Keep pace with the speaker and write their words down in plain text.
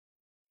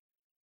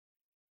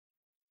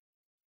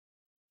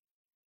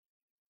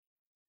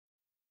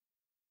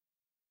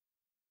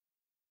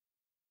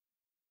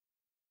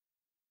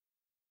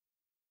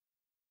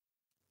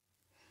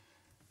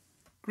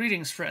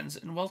Greetings, friends,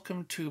 and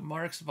welcome to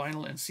Mark's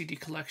Vinyl and CD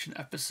Collection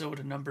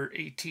episode number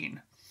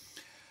 18.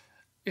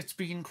 It's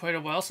been quite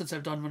a while since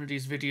I've done one of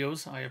these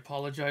videos. I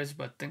apologize,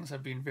 but things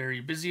have been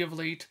very busy of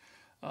late.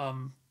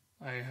 I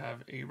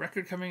have a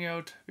record coming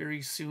out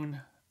very soon.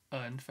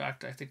 In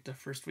fact, I think the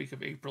first week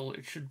of April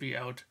it should be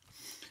out.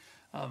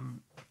 I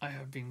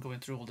have been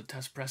going through all the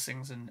test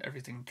pressings and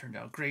everything turned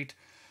out great.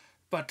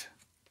 But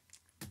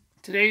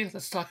today,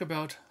 let's talk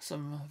about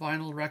some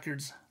vinyl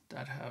records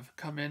that have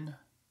come in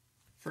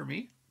for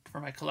me,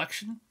 for my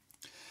collection.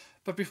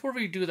 But before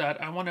we do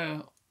that, I want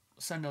to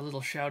send a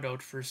little shout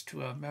out first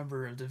to a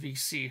member of the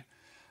VC,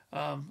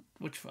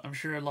 which I'm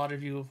sure a lot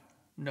of you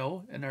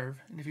know, and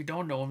if you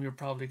don't know him, you're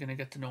probably going to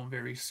get to know him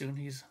very soon.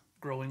 He's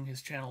growing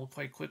his channel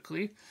quite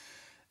quickly,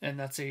 and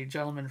that's a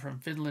gentleman from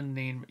Finland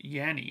named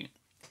Jani.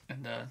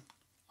 And I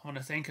want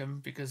to thank him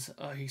because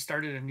he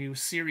started a new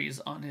series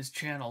on his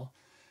channel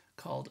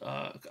called,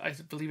 I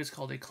believe it's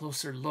called A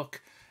Closer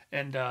Look,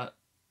 and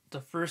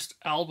the first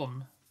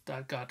album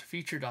that got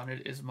featured on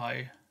it is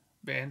my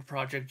band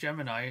Projekt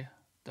Gemineye,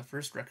 the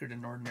first record,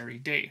 An Ordinary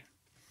Day.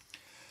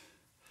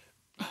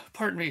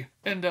 Pardon me.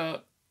 And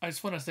I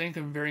just want to thank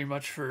him very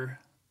much for,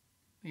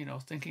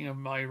 thinking of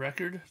my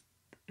record,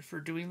 for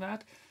doing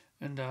that.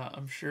 And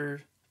I'm sure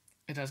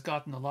it has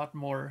gotten a lot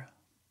more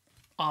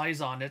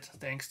eyes on it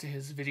thanks to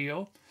his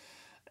video.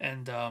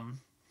 And, I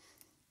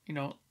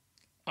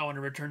want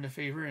to return the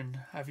favor and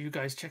have you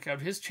guys check out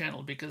his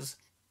channel because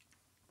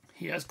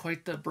he has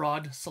quite the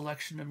broad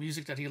selection of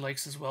music that he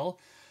likes as well.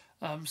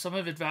 Some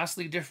of it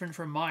vastly different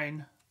from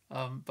mine,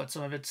 but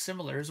some of it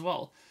similar as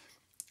well.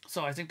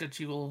 So I think that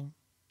you will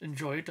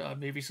enjoy it.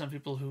 Maybe some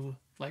people who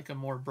like a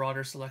more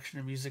broader selection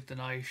of music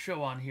than I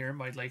show on here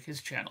might like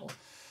his channel.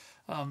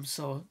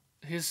 So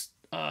his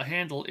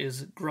handle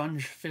is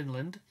Grunge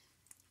Finland.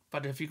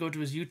 But if you go to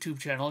his YouTube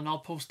channel, and I'll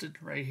post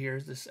it right here,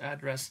 this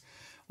address,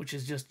 which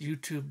is just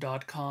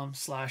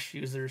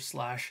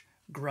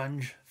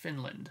youtube.com/user/Grunge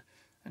Finland.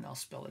 And I'll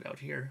spell it out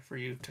here for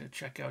you to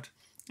check out.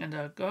 And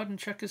go ahead and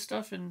check his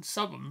stuff and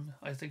sub him.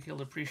 I think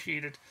he'll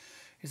appreciate it.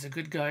 He's a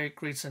good guy,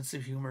 great sense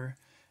of humor,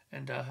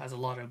 and has a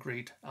lot of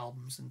great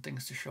albums and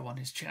things to show on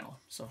his channel.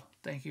 So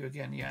thank you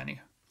again, Yanni.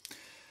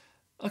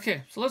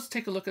 Okay, so let's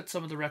take a look at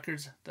some of the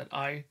records that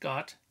I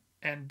got.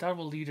 And that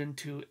will lead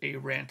into a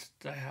rant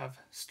that I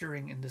have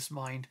stirring in this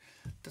mind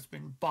that's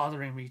been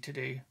bothering me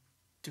today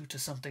due to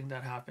something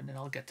that happened, and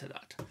I'll get to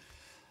that.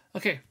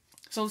 Okay,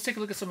 so let's take a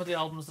look at some of the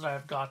albums that I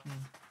have gotten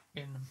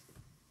in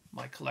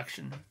my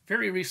collection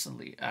very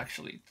recently,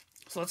 actually.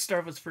 So let's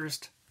start with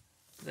first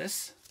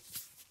this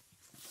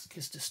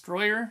Kiss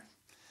Destroyer.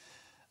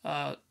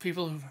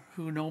 People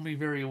who know me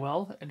very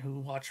well and who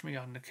watch me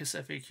on the Kiss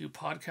FAQ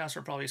podcast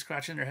are probably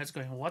scratching their heads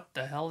going, what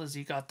the hell has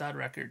he got that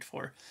record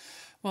for?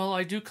 Well,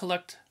 I do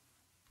collect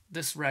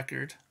this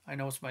record. I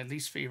know it's my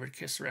least favorite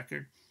Kiss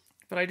record,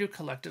 but I do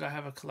collect it. I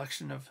have a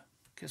collection of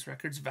Kiss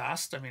records,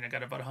 vast. I mean, I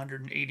got about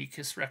 180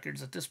 Kiss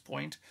records at this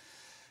point.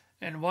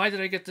 And why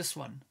did I get this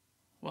one?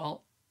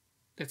 Well,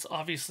 it's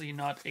obviously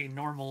not a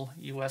normal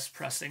US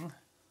pressing.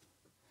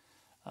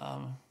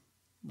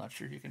 Not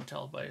sure if you can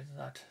tell by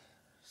that.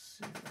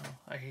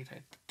 I hate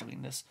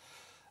doing this.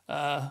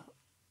 Yeah,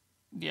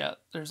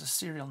 there's a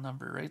serial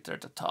number right there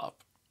at the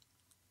top,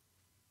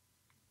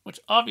 which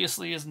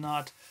obviously is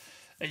not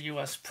a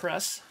US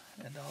press.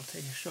 And I'll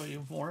show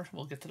you more.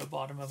 We'll get to the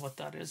bottom of what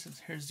that is.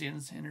 Here's the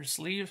inner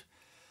sleeve.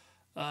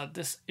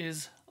 This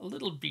is a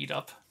little beat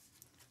up,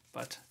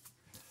 but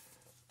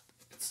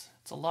it's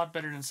a lot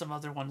better than some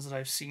other ones that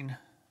I've seen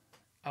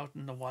out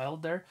in the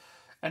wild there.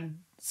 And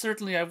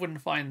certainly I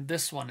wouldn't find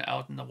this one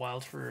out in the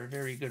wild for a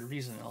very good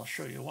reason. And I'll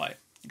show you why.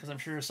 Because I'm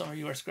sure some of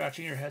you are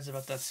scratching your heads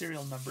about that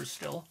serial number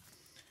still.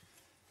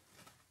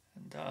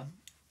 And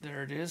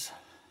there it is.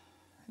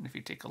 And if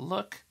you take a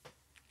look,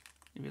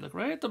 if you look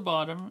right at the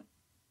bottom,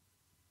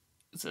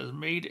 it says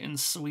made in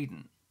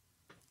Sweden.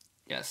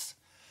 Yes.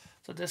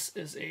 So this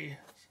is a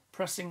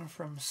pressing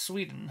from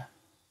Sweden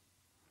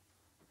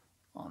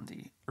on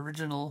the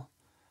original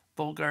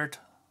Bogart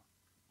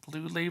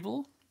Blue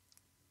label.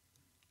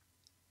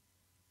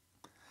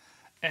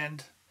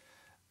 And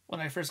when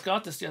I first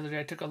got this the other day,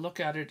 I took a look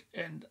at it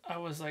and I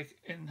was like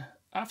in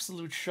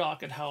absolute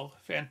shock at how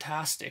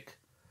fantastic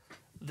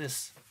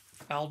this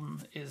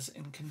album is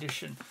in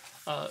condition.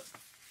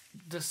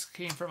 This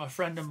came from a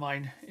friend of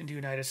mine in the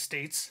United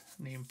States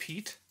named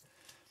Pete.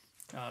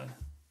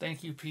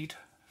 Thank you, Pete,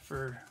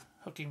 for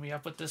hooking me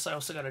up with this. I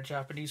also got a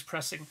Japanese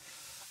pressing,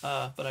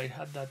 but I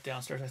had that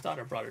downstairs. I thought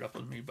I brought it up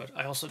with me, but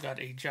I also got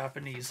a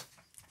Japanese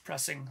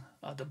pressing,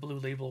 the Blue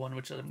label one,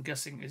 which I'm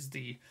guessing is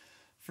the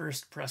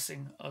first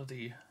pressing of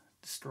the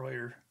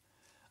Destroyer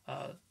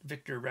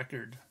Victor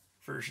record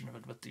version of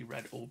it with the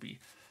red obi.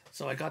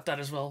 So I got that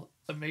as well.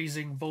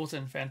 Amazing, both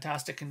in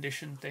fantastic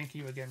condition. Thank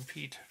you again,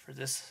 Pete, for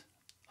this.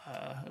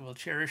 I will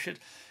cherish it.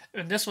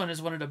 And this one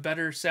is one of the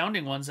better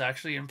sounding ones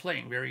actually in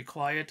playing. Very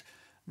quiet,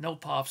 no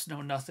pops,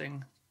 no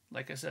nothing.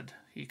 Like I said,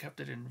 he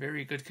kept it in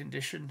very good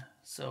condition.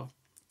 So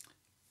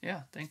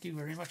yeah, thank you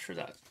very much for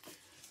that.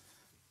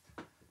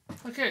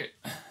 Okay,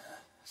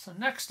 so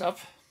next up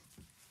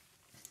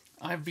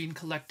I've been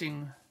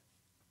collecting,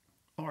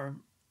 or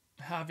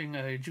having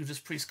a Judas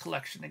Priest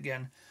collection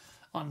again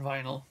on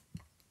vinyl.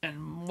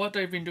 And what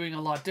I've been doing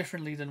a lot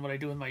differently than what I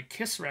do with my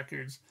Kiss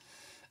records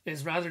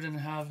is, rather than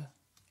have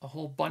a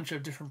whole bunch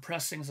of different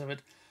pressings of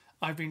it,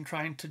 I've been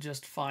trying to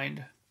just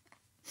find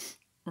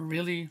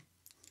really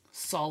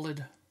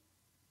solid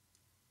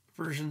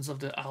versions of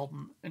the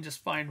album and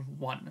just find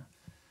one.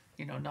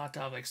 You know, not to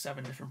have like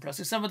 7 different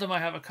pressings. Some of them I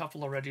have a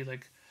couple already,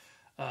 like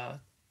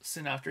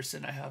Sin After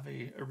Sin. I have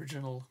a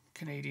original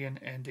Canadian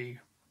and a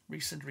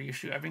recent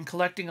reissue. I've been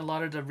collecting a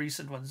lot of the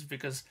recent ones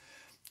because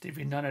they've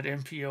been done at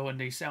MPO and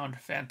they sound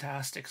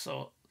fantastic.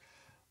 So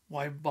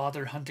why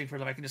bother hunting for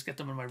them? I can just get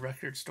them in my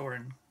record store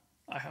and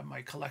I have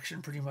my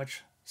collection pretty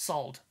much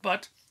solved.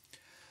 But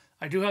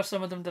I do have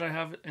some of them that I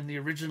have in the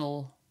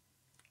original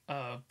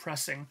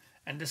pressing,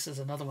 and this is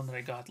another one that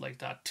I got like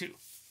that too.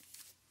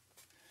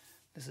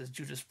 This is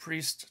Judas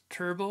Priest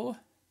Turbo.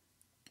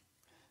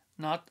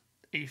 Not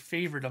a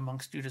favorite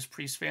amongst Judas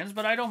Priest fans,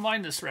 but I don't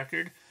mind this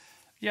record.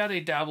 Yeah,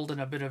 they dabbled in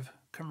a bit of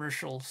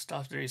commercial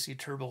stuff there. You see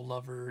Turbo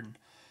Lover and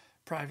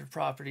Private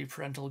Property,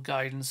 Parental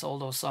Guidance, all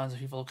those songs that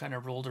people kind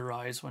of roll their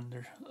eyes when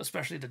they're,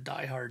 especially the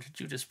diehard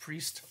Judas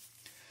Priest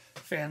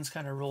fans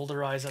kind of roll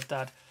their eyes at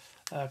that.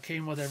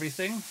 Came with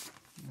everything,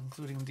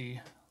 including the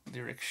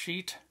lyric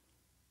sheet.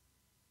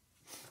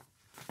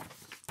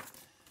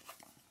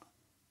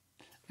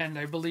 And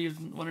I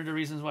believe one of the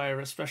reasons why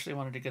I especially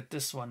wanted to get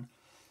this one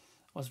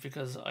was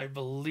because I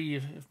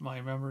believe, if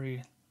my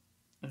memory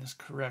is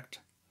correct,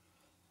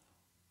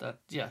 that,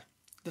 yeah,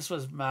 this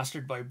was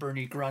mastered by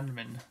Bernie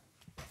Grundman.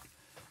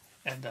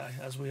 And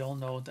as we all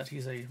know, that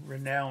he's a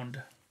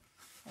renowned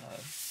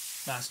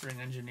mastering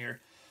engineer.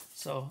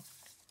 So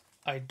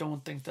I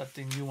don't think that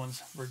the new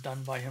ones were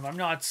done by him. I'm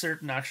not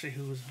certain actually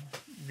who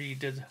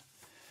redid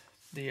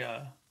the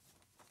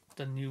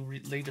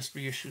latest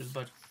reissues,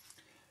 but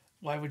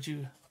why would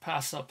you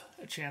pass up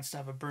a chance to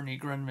have a Bernie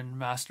Grundman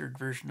mastered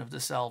version of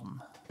this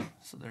album?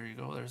 So there you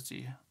go. There's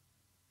the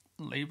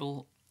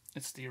label.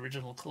 It's the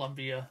original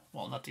Columbia.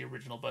 Well, not the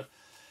original, but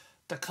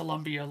the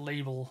Columbia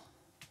label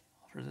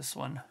for this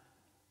one.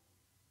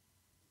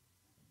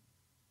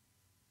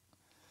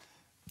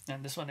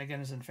 And this one,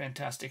 again, is in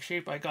fantastic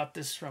shape. I got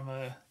this from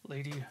a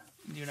lady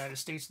in the United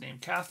States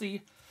named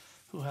Kathy,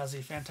 who has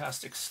a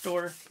fantastic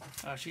store.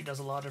 She does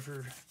a lot of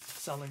her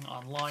selling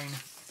online,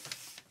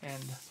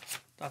 and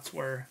that's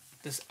where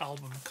this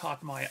album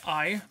caught my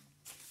eye,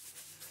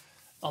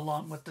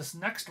 along with this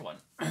next one.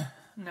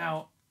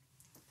 Now,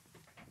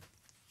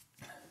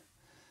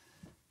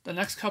 the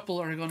next couple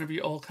are going to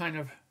be all kind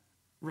of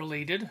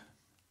related,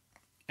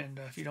 and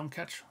if you don't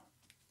catch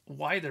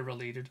why they're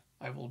related,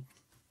 I will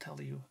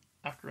tell you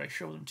after I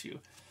show them to you.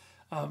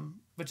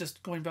 But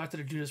just going back to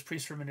the Judas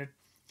Priest for a minute,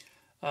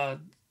 that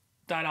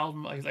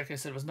album, like I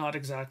said, was not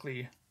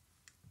exactly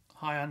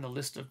high on the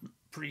list of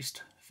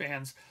Priest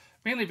fans,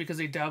 mainly because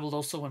they dabbled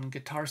also in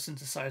guitar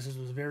synthesizers. It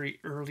was very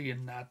early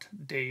in that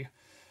day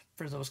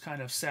for those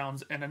kind of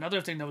sounds. And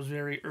another thing that was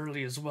very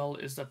early as well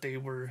is that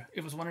it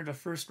was one of the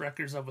first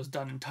records that was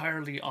done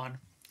entirely on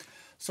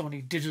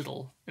Sony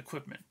digital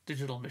equipment,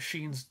 digital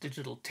machines,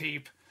 digital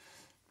tape.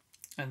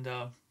 And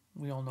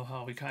we all know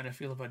how we kind of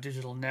feel about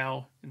digital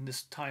now in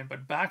this time.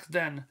 But back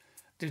then,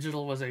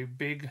 digital was a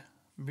big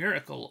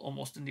miracle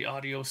almost in the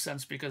audio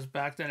sense, because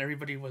back then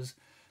everybody was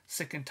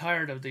sick and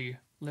tired of the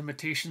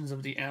limitations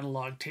of the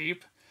analog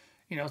tape.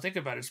 You know, think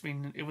about it.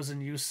 It was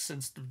in use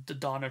since the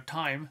dawn of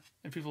time,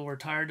 and people were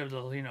tired of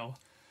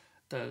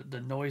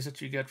the noise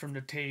that you get from the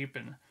tape,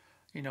 and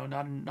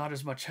not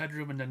as much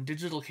headroom. And then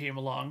digital came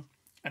along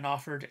and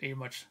offered a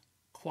much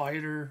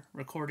quieter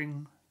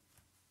recording,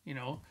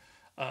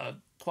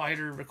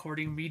 quieter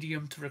recording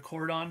medium to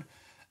record on,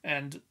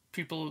 and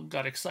people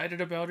got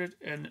excited about it,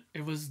 and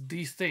it was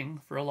the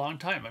thing for a long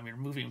time. I mean,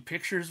 moving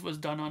pictures was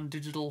done on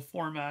digital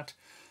format.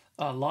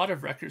 A lot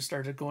of records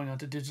started going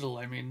onto digital.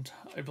 I mean,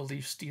 I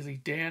believe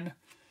Steely Dan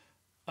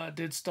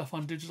did stuff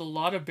on digital. A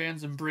lot of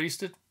bands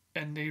embraced it,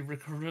 and they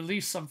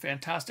released some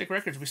fantastic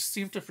records. We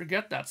seem to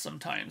forget that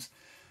sometimes.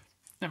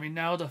 I mean,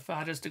 now the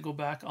fad is to go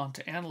back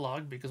onto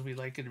analog because we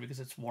like it, because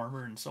it's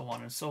warmer and so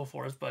on and so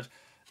forth. But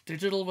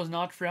digital was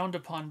not frowned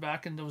upon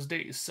back in those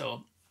days.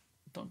 So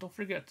don't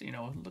forget,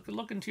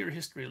 look into your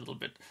history a little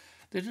bit.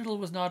 Digital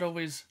was not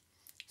always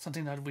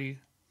something that we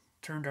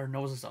turned our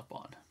noses up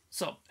on.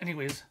 So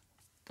anyways,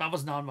 that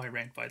was not my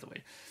rant, by the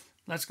way.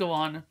 Let's go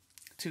on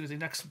to the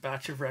next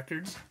batch of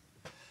records.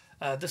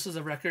 This is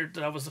a record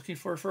that I was looking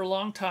for a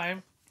long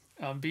time.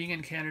 Being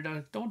in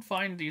Canada, don't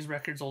find these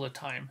records all the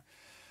time.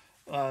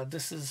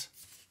 This is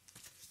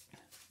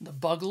the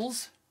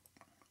Buggles,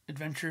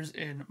 Adventures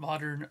in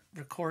Modern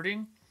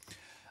Recording.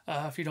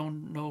 If you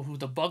don't know who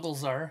the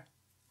Buggles are,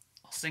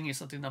 I'll sing you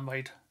something that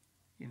might,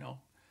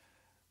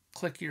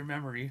 click your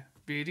memory.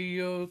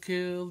 Video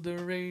killed the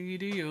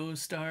radio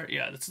star.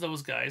 Yeah, that's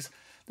those guys.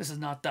 This is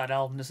not that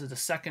album. This is the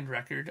second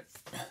record.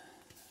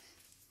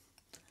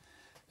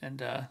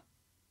 And,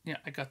 yeah,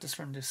 I got this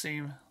from the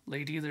same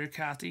lady there,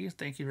 Kathy.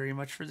 Thank you very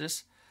much for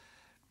this.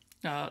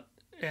 And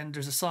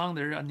there's a song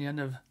there on the end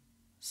of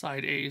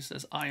Side A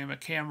says, I am a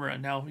camera.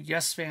 Now,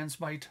 Yes fans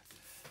might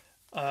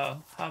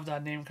have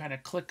that name kind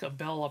of click a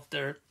bell up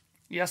there.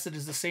 Yes, it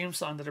is the same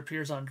song that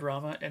appears on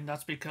Drama, and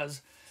that's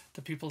because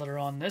the people that are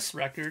on this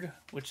record,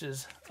 which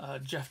is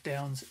Jeff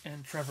Downs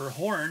and Trevor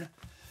Horn,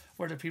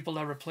 were the people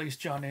that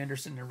replaced John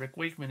Anderson and Rick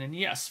Wakeman in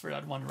Yes for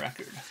that one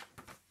record.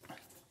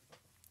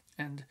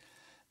 And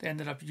they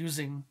ended up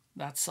using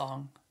that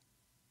song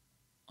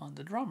on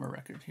the Drama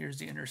record. Here's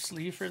the inner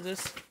sleeve for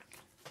this.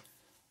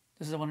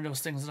 This is one of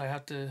those things that I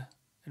have to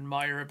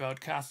admire about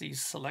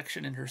Kathy's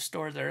selection in her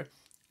store there,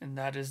 and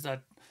that is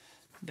that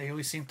they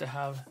always seem to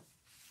have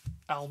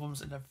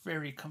albums in a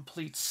very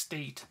complete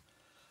state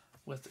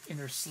with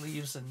inner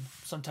sleeves and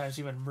sometimes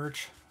even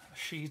merch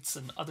sheets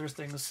and other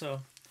things.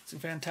 So it's a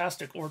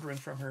fantastic ordering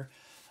from her.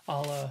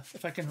 I'll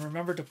if I can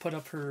remember to put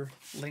up her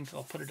link,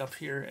 I'll put it up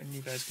here and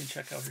you guys can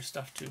check out her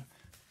stuff too.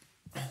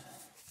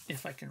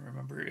 If I can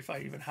remember, if I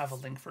even have a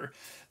link for her.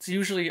 It's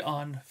usually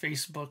on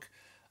Facebook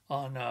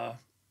on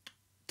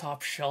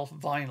Top Shelf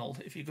Vinyl.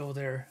 If you go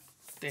there,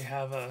 they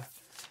have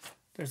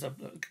there's a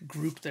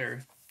group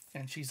there,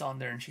 and she's on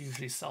there, and she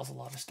usually sells a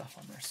lot of stuff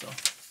on there. So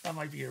that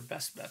might be your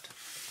best bet.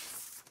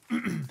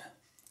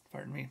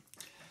 Pardon me.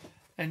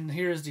 And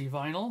here's the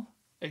vinyl,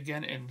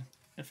 again in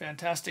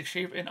fantastic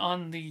shape, and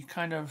on the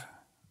kind of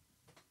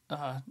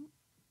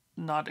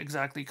not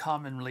exactly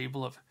common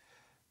label of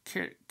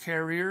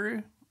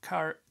Carrier.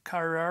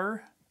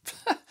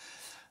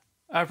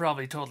 I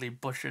probably totally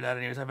butchered that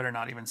anyways. I better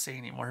not even say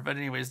anymore. But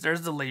anyways,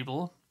 there's the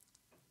label.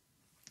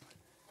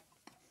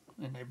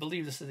 And I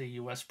believe this is a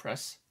US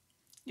press.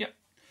 Yep.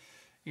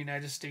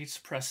 United States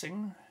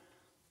pressing.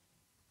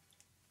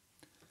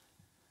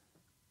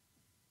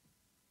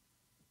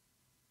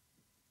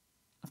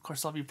 Of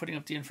course, I'll be putting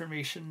up the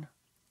information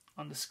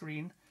on the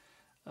screen.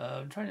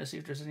 I'm trying to see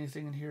if there's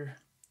anything in here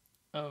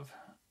of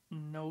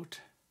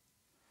note.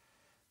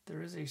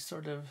 There is a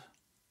sort of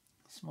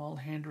small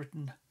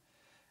handwritten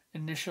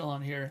initial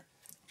on here.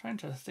 I'm trying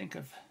to think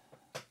of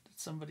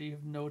somebody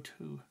of note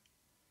who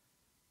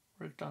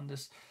worked on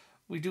this.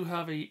 We do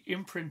have a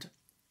imprint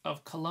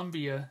of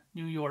Columbia,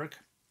 New York,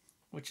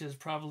 which is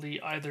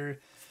probably either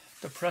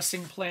the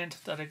pressing plant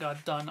that it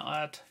got done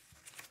at.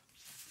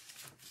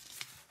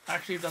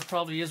 Actually, that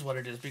probably is what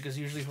it is, because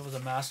usually if it was a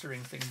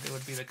mastering thing, it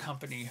would be the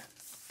company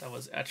that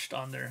was etched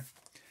on there.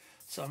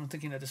 So I'm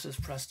thinking that this is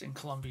pressed in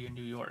Columbia,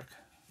 New York,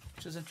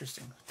 which is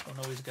interesting. Don't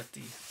always get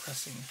the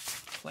pressing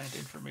plant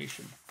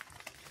information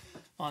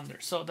on there.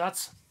 So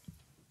that's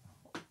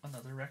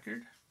another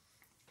record.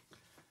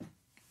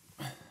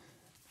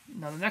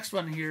 Now the next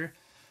one here,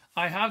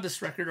 I have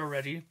this record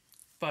already,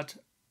 but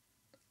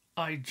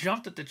I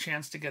jumped at the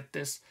chance to get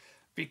this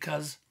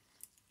because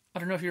I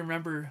don't know if you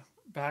remember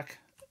back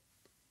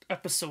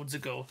episodes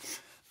ago,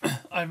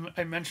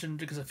 I mentioned,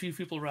 because a few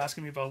people were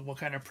asking me about what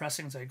kind of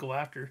pressings I go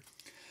after,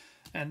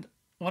 and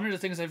one of the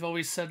things I've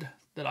always said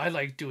that I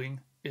like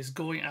doing is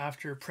going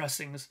after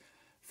pressings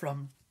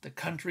from the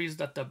countries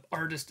that the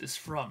artist is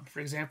from. For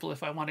example,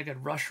 if I want to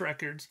get Rush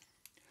records,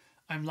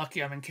 I'm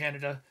lucky I'm in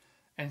Canada,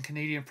 and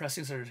Canadian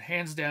pressings are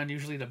hands down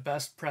usually the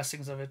best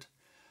pressings of it.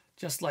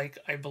 Just like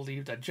I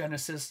believe that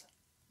Genesis,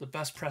 the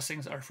best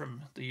pressings are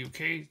from the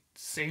UK.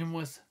 Same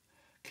with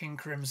King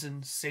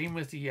Crimson, same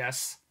with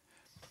Yes.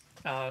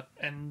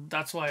 And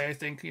that's why I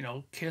think, you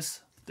know, Kiss,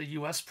 the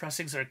US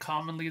pressings are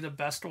commonly the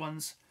best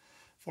ones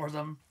for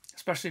them.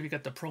 Especially if you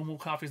get the promo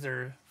copies,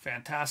 they're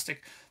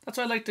fantastic. That's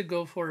why I like to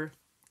go for,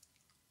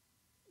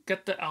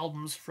 get the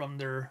albums from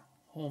their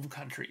home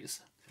countries.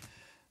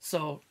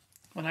 So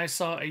when I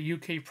saw a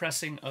UK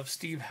pressing of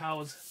Steve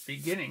Howe's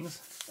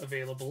Beginnings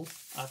available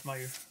at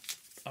my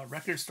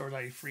record store that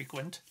I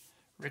frequent,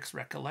 Rick's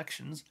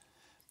Recollections,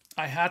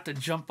 I had to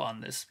jump on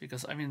this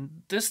because, I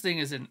mean, this thing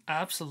is in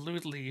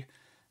absolutely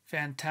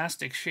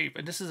fantastic shape.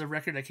 And this is a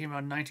record that came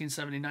out in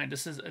 1979.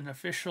 This is an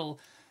official,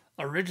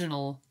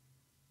 original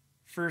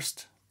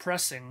first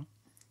pressing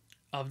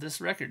of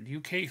this record.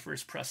 UK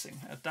first pressing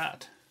at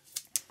that.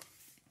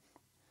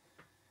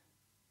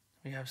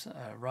 We have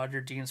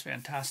Roger Dean's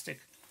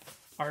fantastic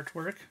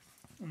artwork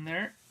in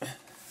there.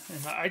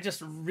 And I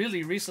just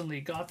really recently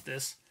got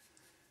this.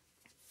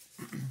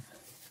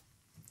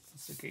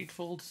 It's a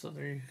gatefold, so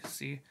there you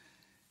see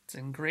it's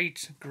in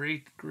great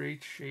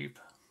shape.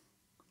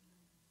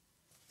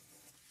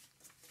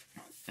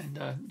 And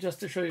just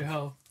to show you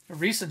how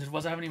recent it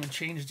was, I haven't even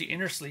changed the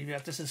inner sleeve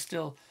yet. This is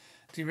still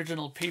the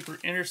original paper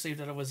inner sleeve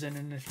that it was in,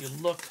 and if you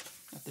look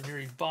at the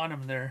very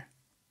bottom there,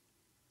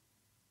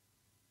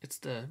 it's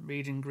the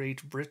Made in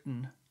Great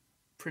Britain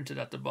printed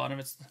at the bottom.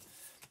 It's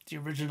the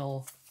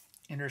original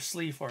inner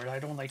sleeve for it. I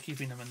don't like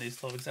keeping them in these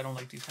though, because I don't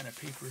like these kind of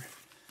paper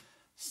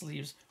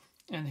sleeves.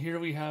 And here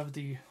we have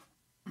the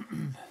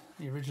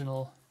the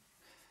original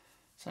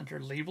center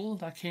label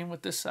that came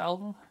with this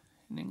album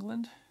in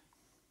England.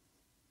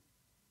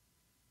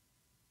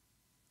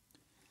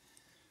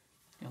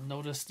 You'll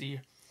notice the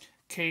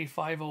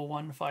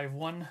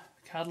K50151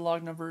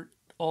 catalog number.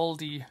 All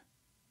the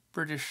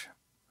British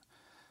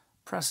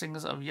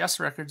pressings of Yes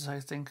records, I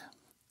think,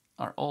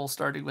 are all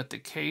starting with the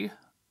K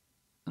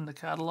in the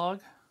catalog.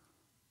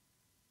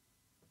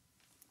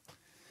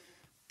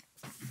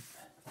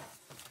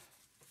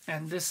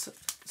 And this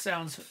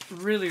sounds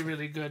really,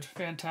 really good.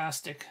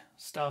 Fantastic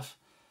stuff.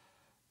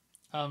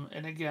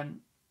 And again,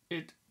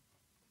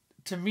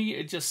 to me,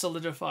 it just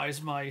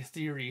solidifies my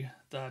theory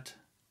that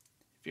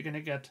if you're going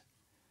to get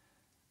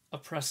a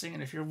pressing,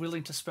 and if you're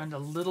willing to spend a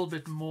little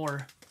bit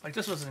more, like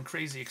this wasn't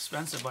crazy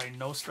expensive by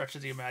no stretch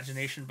of the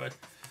imagination, but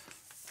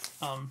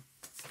I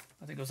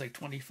think it was like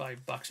 $25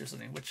 or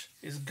something, which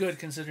is good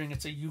considering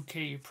it's a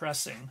UK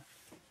pressing.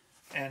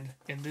 And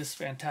in this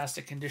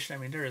fantastic condition, I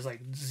mean, there is like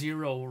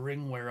zero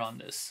ring wear on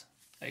this.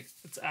 Like,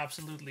 it's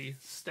absolutely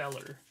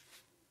stellar.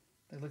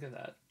 Like, look at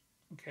that.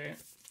 Okay.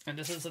 And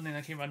this is something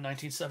that came out in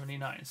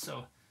 1979,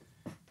 so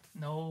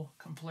no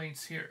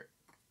complaints here.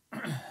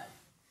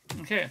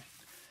 Okay.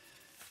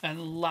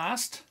 And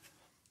last,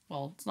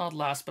 well, it's not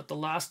last, but the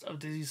last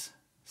of these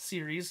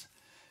series,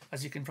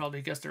 as you can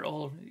probably guess, they're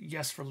all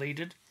Yes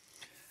related,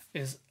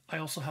 is I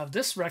also have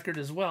this record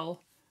as well,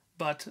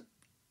 but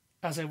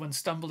as I went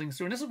stumbling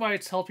through, and this is why I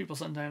tell people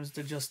sometimes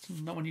to just,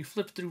 when you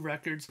flip through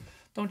records,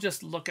 don't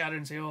just look at it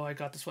and say, oh, I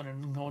got this one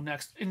and go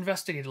next.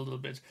 Investigate a little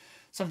bit.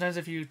 Sometimes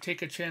if you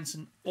take a chance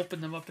and open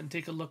them up and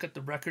take a look at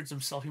the records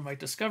themselves, you might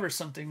discover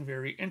something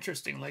very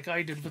interesting, like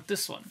I did with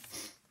this one.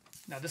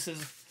 Now, this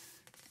is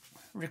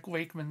Rick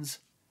Wakeman's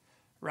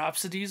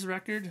Rhapsodies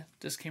record.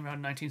 This came out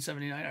in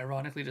 1979,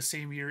 ironically the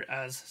same year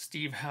as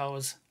Steve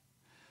Howe's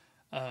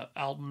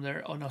album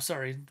there. Oh, no,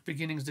 sorry.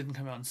 Beginnings didn't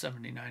come out in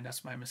 79.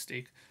 That's my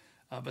mistake.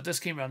 But this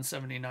came out in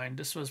 79.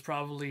 This was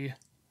probably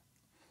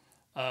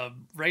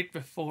right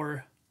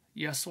before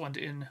Yes went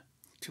in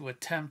to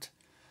attempt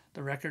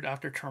the record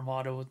after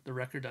Tormato, the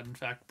record that in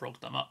fact broke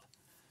them up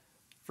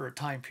for a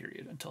time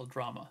period until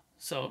Drama.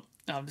 So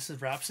this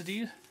is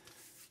Rhapsody.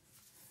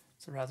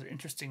 It's a rather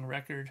interesting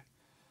record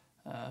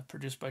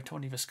produced by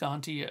Tony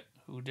Visconti,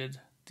 who did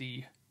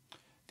the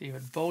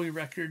David Bowie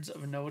records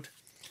of a note.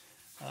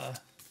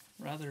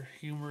 Rather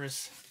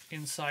humorous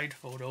inside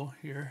photo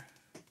here.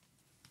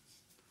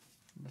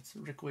 That's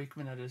Rick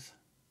Wakeman at his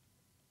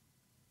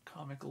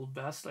comical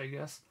best, I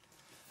guess.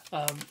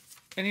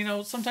 And you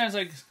know, sometimes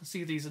I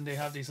see these and they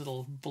have these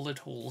little bullet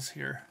holes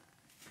here,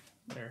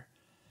 there.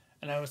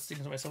 And I was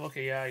thinking to myself,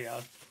 okay,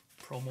 yeah,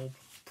 promo,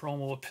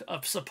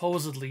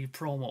 supposedly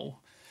promo.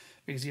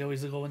 Because you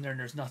always go in there and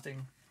there's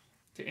nothing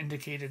to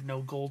indicate it,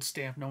 no gold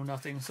stamp, no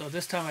nothing. So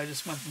this time I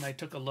just went and I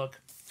took a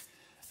look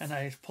and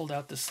I pulled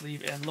out the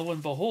sleeve, and lo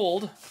and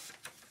behold,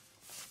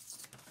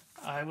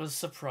 I was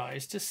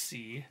surprised to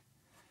see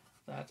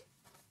that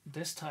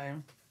this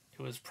time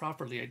it was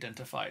properly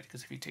identified,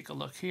 because if you take a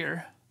look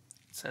here,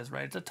 it says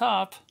right at the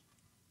top,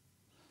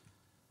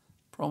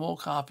 promo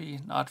copy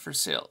not for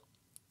sale.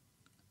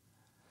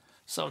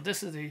 So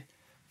this is a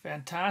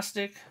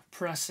fantastic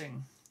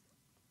pressing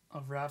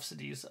of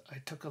Rhapsodies. I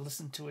took a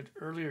listen to it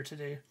earlier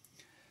today,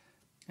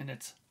 and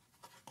it's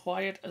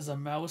quiet as a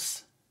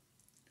mouse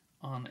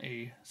on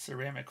a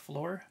ceramic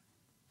floor,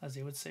 as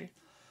they would say,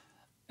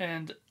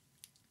 and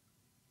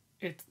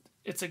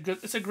it's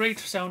a great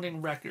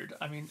sounding record.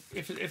 I mean,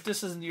 if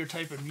this isn't your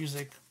type of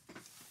music,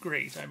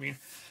 great. I mean,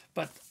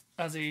 but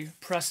as a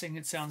pressing,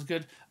 it sounds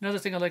good. Another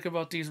thing I like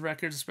about these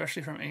records,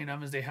 especially from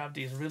A&M, is they have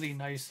these really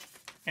nice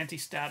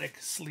anti-static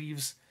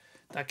sleeves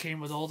that came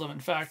with all of them. In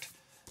fact,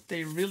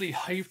 they really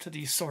hyped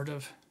these sort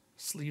of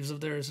sleeves of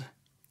theirs,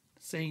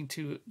 saying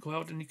to go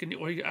out and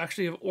you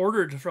actually have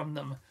ordered from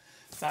them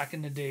back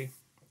in the day.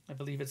 I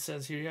believe it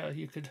says here, yeah,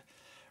 you could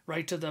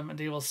write to them and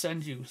they will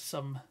send you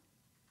some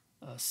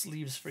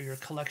sleeves for your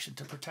collection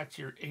to protect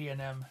your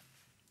A&M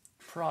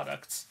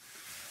products.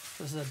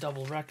 This is a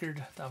double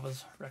record. That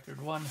was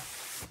record 1.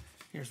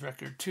 Here's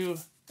record 2.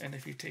 And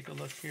if you take a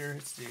look here,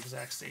 it's the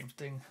exact same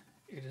thing.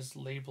 It is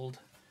labeled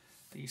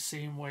the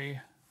same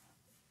way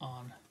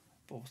on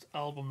both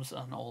albums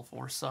on all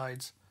 4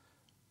 sides.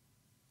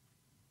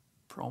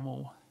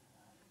 Promo.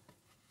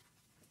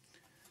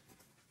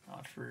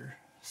 Not for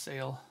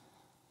sale.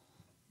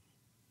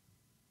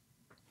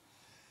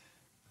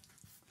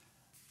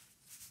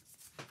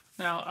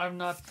 Now,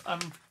 I'm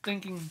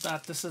thinking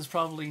that this is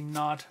probably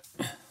not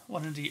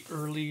one of the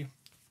early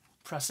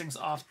pressings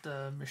off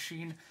the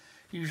machine.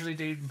 Usually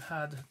they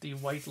had the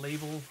white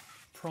label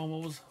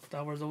promos,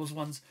 that were those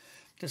ones.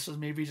 This was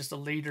maybe just a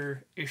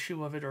later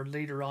issue of it, or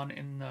later on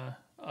in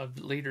a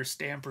later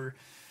stamper,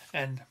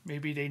 and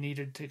maybe they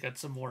needed to get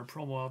some more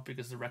promo out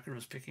because the record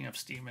was picking up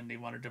steam and they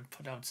wanted to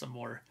put out some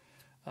more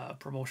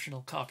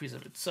promotional copies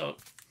of it. So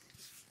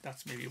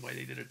that's maybe why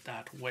they did it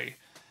that way.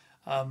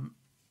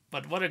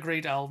 But what a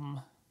great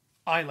album.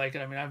 I like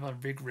it. I mean, I'm a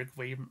big Rick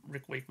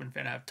Wakeman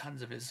fan. I have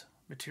tons of his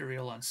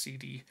material on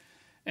CD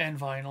and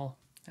vinyl,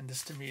 and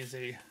this to me is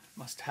a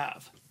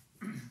must-have.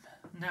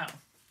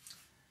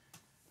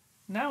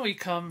 Now we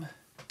come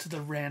to the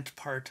rant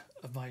part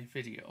of my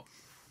video.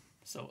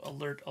 So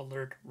alert,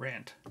 alert,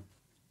 rant.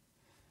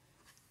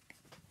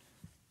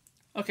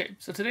 Okay,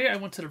 so today I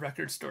went to the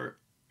record store,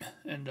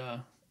 and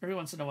every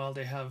once in a while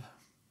they have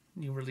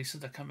new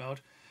releases that come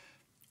out.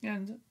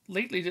 And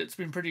lately it's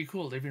been pretty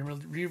cool. They've been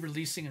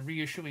re-releasing and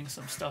reissuing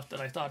some stuff that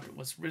I thought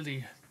was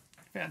really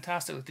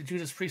fantastic. Like the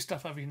Judas Priest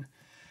stuff, I've been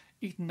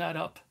eating that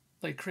up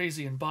like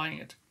crazy and buying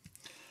it.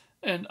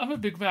 And I'm a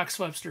big Max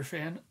Webster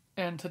fan.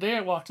 And today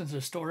I walked into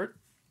the store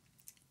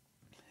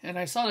and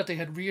I saw that they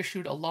had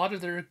reissued a lot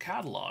of their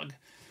catalog.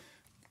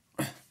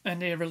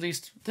 And they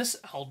released this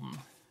album,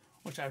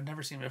 which I've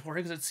never seen before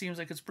because it seems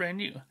like it's brand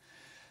new.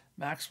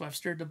 Max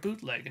Webster, the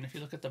bootleg. And if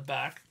you look at the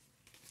back,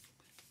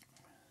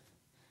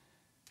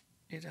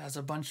 it has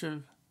a bunch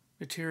of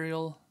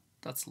material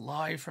that's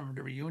live from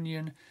the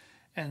reunion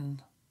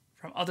and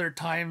from other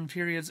time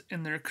periods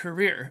in their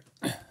career.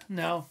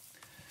 Now,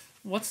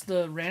 what's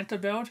the rant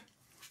about?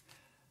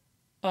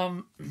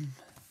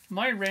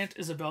 My rant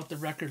is about the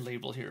record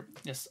label here.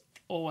 Yes,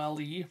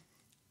 OLE.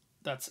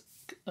 That's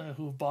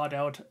who bought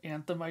out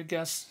Anthem, I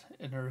guess,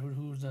 and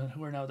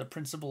who are now the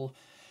principal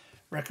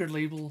record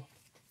label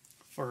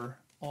for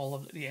all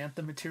of the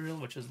Anthem material,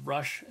 which is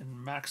Rush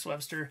and Max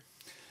Webster.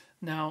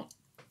 Now,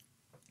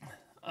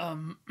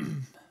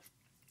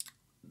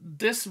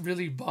 this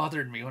really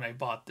bothered me when I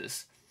bought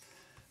this,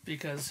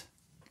 because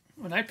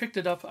when I picked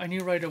it up, I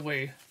knew right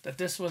away that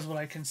this was what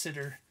I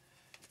consider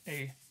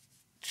a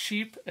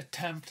cheap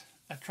attempt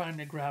at trying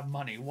to grab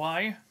money.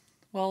 Why?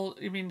 Well,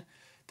 I mean,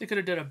 they could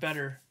have did a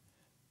better,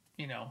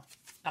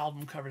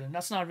 album cover, and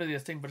that's not really a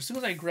thing. But as soon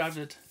as I grabbed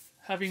it,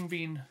 having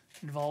been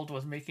involved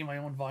with making my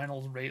own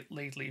vinyls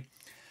lately,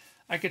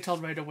 I could tell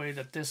right away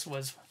that this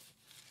was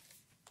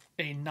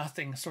a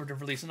nothing sort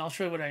of release, and I'll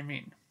show you what I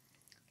mean.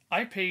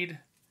 I paid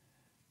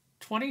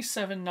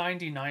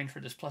 $27.99 for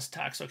this plus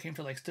tax, so it came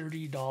to like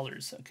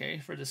 $30, okay,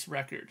 for this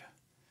record.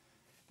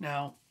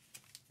 Now,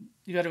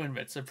 you got to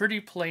admit, it's a pretty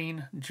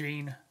plain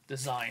Jane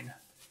design.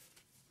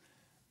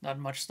 Not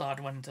much thought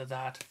went into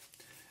that.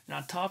 And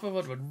on top of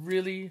it, what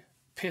really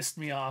pissed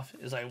me off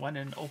is I went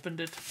and opened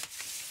it,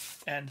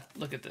 and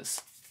look at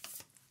this.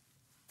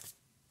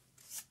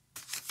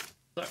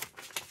 Look.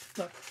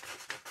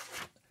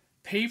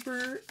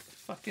 Paper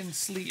fucking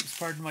sleeves,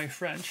 pardon my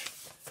French,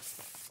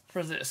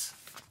 for this.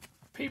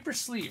 Paper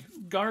sleeve,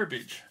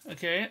 garbage,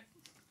 okay?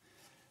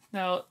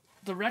 Now,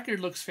 the record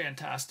looks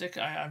fantastic.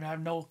 I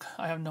have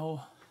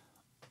no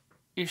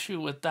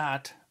issue with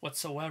that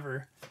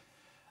whatsoever.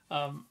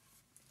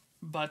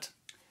 But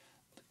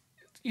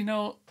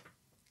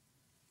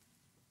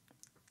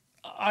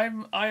I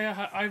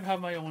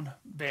have my own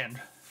band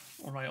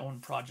or my own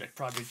project,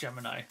 Project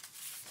Gemineye,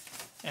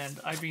 and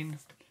I've been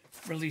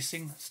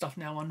releasing stuff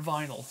now on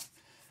vinyl.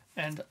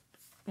 And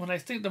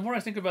the more I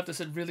think about this,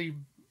 it really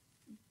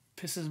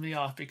pisses me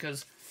off,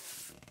 because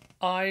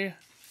I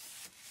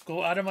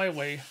go out of my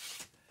way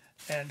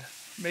and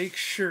make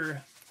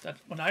sure that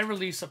when I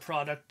release a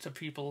product to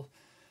people,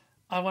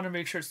 I want to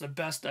make sure it's the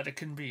best that it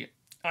can be.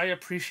 I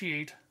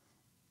appreciate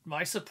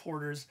my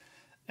supporters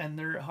and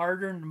their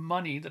hard-earned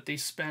money that they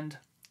spend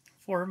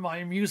for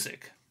my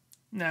music.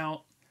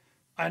 Now,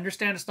 I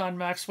understand it's not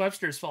Max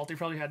Webster's fault. He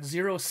probably had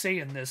zero say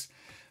in this.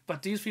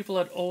 But these people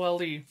at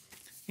OLE,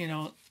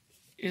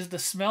 is the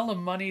smell of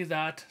money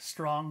that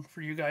strong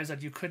for you guys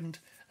that you couldn't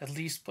at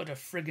least put a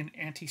friggin'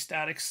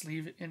 anti-static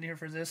sleeve in here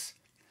for this?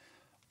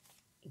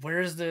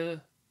 Where's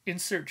the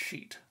insert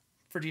sheet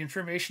for the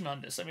information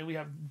on this? I mean, we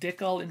have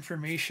dick all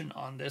information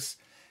on this,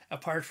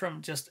 apart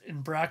from just in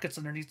brackets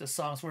underneath the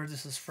songs where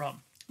this is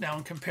from. Now,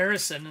 in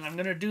comparison, and I'm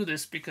going to do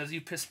this because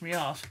you pissed me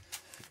off,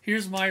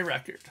 here's my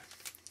record.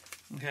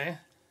 Okay?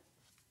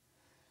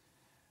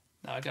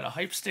 Now, I got a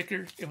hype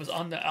sticker. It was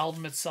on the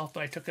album itself,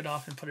 but I took it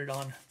off and put it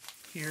on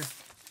here.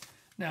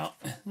 Now,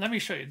 let me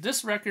show you.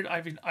 This record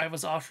I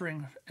was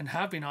offering and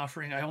have been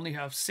offering, I only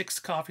have 6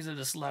 copies of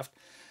this left,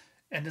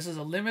 and this is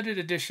a limited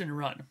edition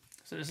run.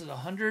 So this is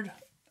 100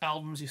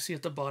 albums. You see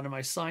at the bottom,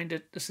 I signed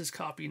it. This is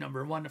copy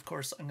number 1. Of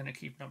course, I'm going to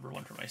keep number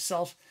 1 for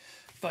myself.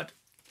 But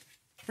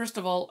first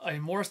of all, a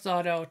more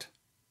thought out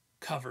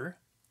cover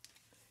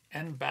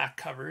and back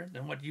cover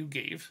than what you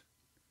gave.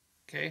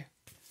 Okay.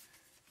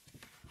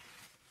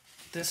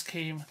 This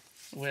came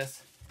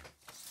with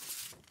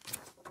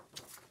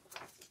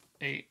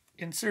a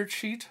insert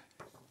sheet,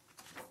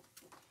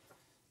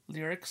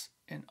 lyrics,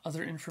 and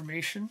other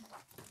information.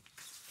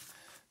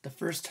 The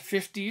first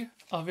 50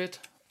 of it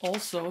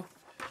also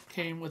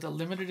came with a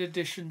limited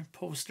edition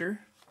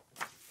poster,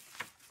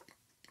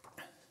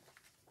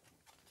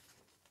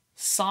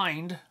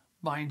 signed,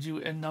 mind you,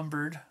 and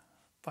numbered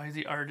by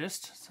the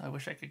artist. So I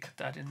wish I could cut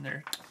that in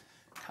there.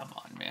 Come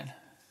on, man.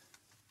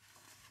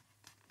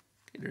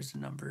 Okay, there's the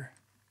number.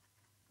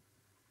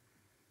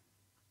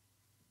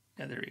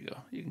 Yeah, there you go.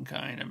 You can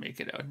kind of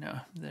make it out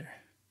now. There.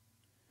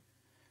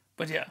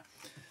 But yeah,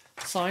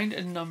 signed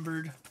and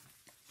numbered.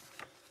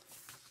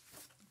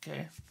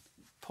 Okay,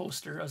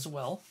 poster as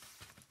well.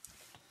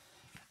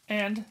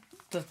 And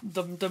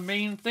the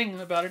main thing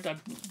about it that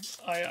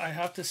I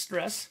have to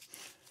stress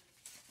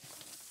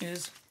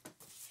is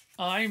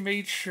I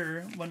made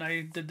sure when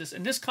I did this,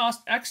 and this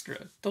cost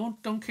extra.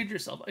 Don't kid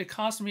yourself. It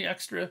cost me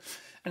extra,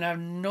 and I have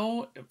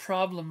no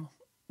problem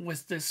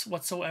with this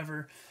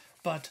whatsoever.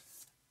 But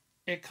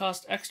it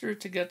cost extra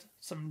to get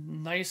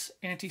some nice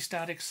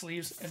anti-static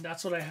sleeves, and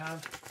that's what I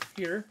have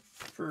here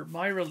for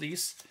my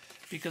release.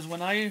 Because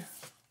when I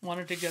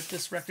wanted to get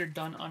this record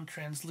done on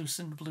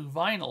translucent blue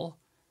vinyl,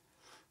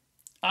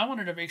 I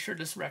wanted to make sure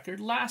this record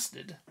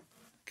lasted.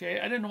 Okay,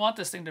 I didn't want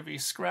this thing to be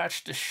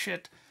scratched to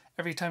shit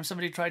every time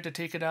somebody tried to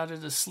take it out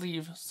of the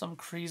sleeve, some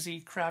crazy,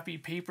 crappy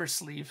paper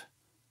sleeve.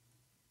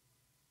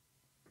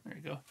 There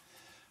you go.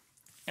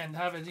 And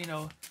have it,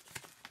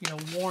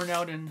 worn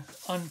out and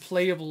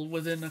unplayable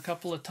within a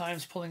couple of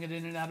times pulling it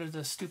in and out of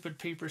the stupid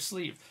paper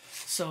sleeve.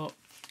 So,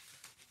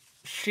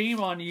 shame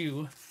on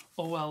you,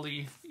 OLE.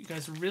 You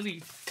guys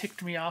really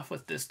ticked me off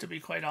with this, to be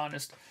quite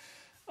honest.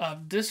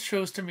 This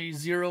shows to me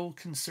zero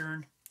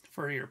concern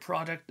for your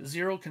product,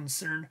 zero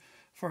concern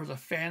for the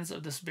fans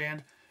of this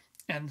band.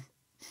 And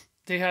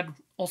they had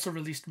also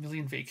released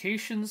Million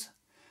Vacations,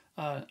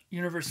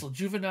 Universal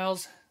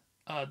Juveniles,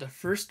 the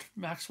first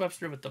Max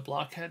Webster with the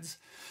blockheads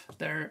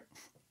there.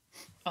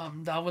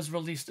 That was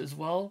released as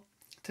well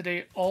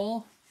today,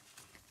 all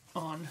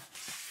on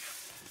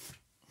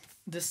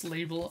this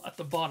label at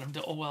the bottom,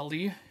 the OLE.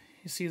 You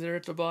see there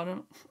at the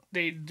bottom?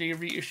 They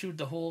reissued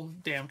the whole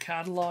damn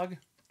catalog,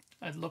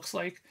 it looks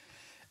like.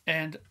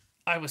 And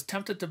I was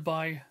tempted to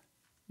buy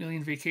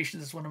Million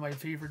Vacations. It's one of my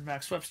favorite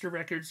Max Webster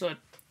records. So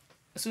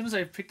as soon as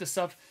I picked this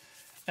up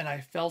and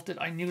I felt it,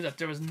 I knew that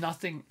there was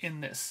nothing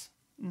in this.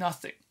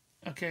 Nothing.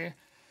 Okay?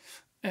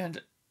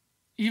 And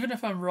even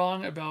if I'm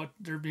wrong about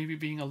there maybe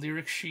being a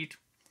lyric sheet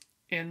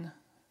in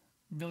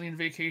Million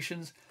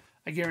Vacations,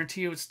 I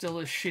guarantee you it's still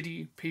a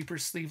shitty paper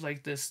sleeve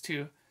like this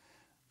too.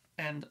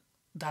 And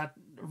that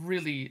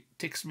really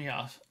ticks me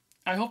off.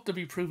 I hope to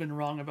be proven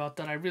wrong about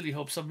that. I really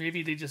hope so.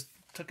 Maybe they just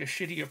took a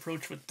shitty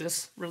approach with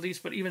this release,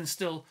 but even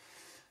still,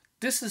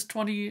 this is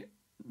 $29,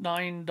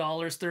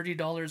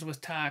 $30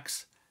 with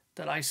tax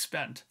that I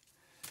spent.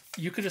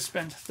 You could have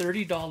spent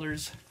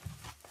 $30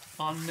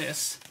 on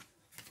this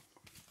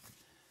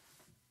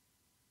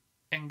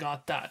and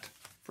got that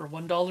for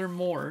 $1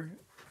 more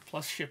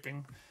plus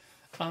shipping.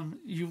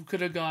 You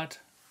could have got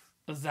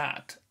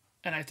that.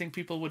 And I think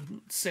people would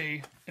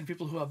say, and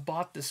people who have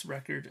bought this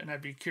record, and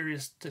I'd be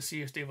curious to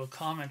see if they will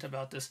comment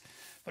about this,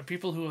 but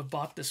people who have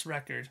bought this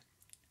record,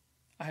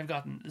 I have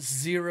gotten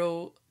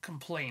zero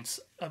complaints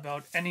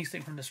about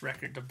anything from this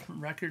record. The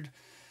record,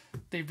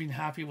 they've been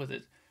happy with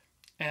it.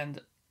 And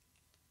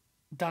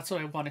that's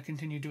what I want to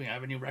continue doing. I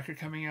have a new record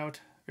coming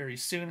out very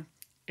soon.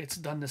 It's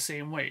done the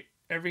same way.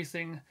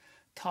 Everything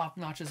top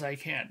notch as I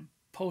can.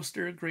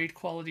 Poster, great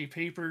quality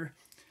paper,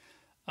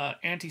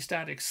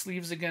 anti-static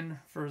sleeves again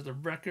for the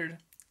record.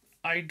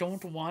 I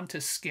don't want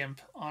to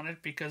skimp on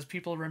it because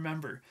people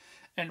remember.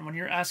 And when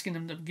you're asking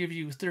them to give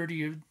you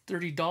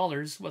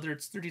 $30, whether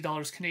it's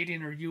 $30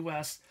 Canadian or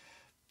US,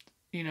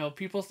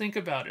 people think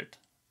about it.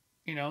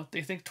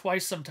 They think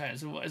twice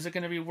sometimes. Is it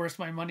going to be worth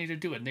my money to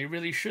do it? And they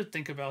really should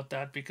think about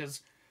that,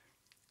 because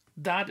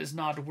that is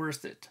not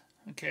worth it.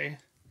 Okay?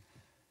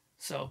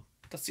 So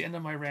that's the end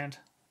of my rant.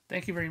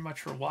 Thank you very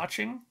much for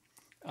watching.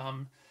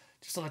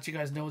 Just to let you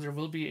guys know, there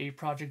will be a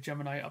Projekt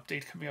Gemineye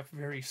update coming up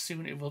very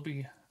soon. It will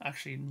be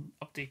actually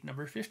update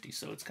number 50,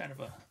 so it's kind of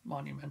a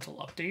monumental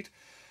update.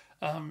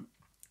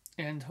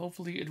 And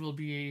hopefully it will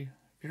be a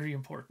very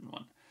important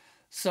one.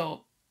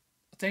 So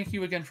thank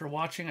you again for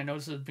watching. I know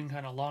this has been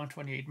kind of long,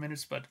 28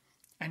 minutes, but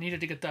I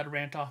needed to get that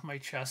rant off my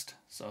chest.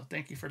 So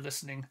thank you for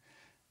listening.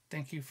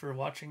 Thank you for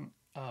watching.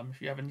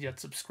 If you haven't yet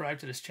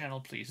subscribed to this channel,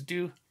 please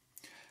do.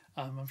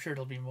 I'm sure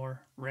there'll be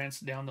more rants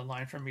down the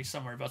line from me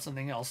somewhere about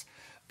something else.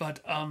 But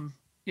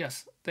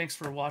yes, thanks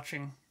for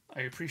watching.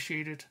 I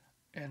appreciate it,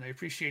 and I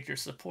appreciate your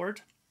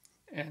support.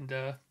 And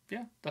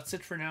yeah, that's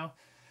it for now.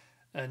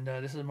 And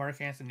this is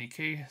Mark Anthony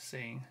K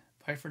saying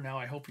bye for now.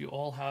 I hope you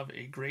all have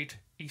a great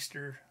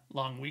Easter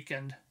long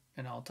weekend,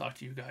 and I'll talk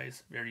to you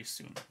guys very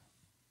soon.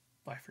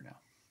 Bye for now.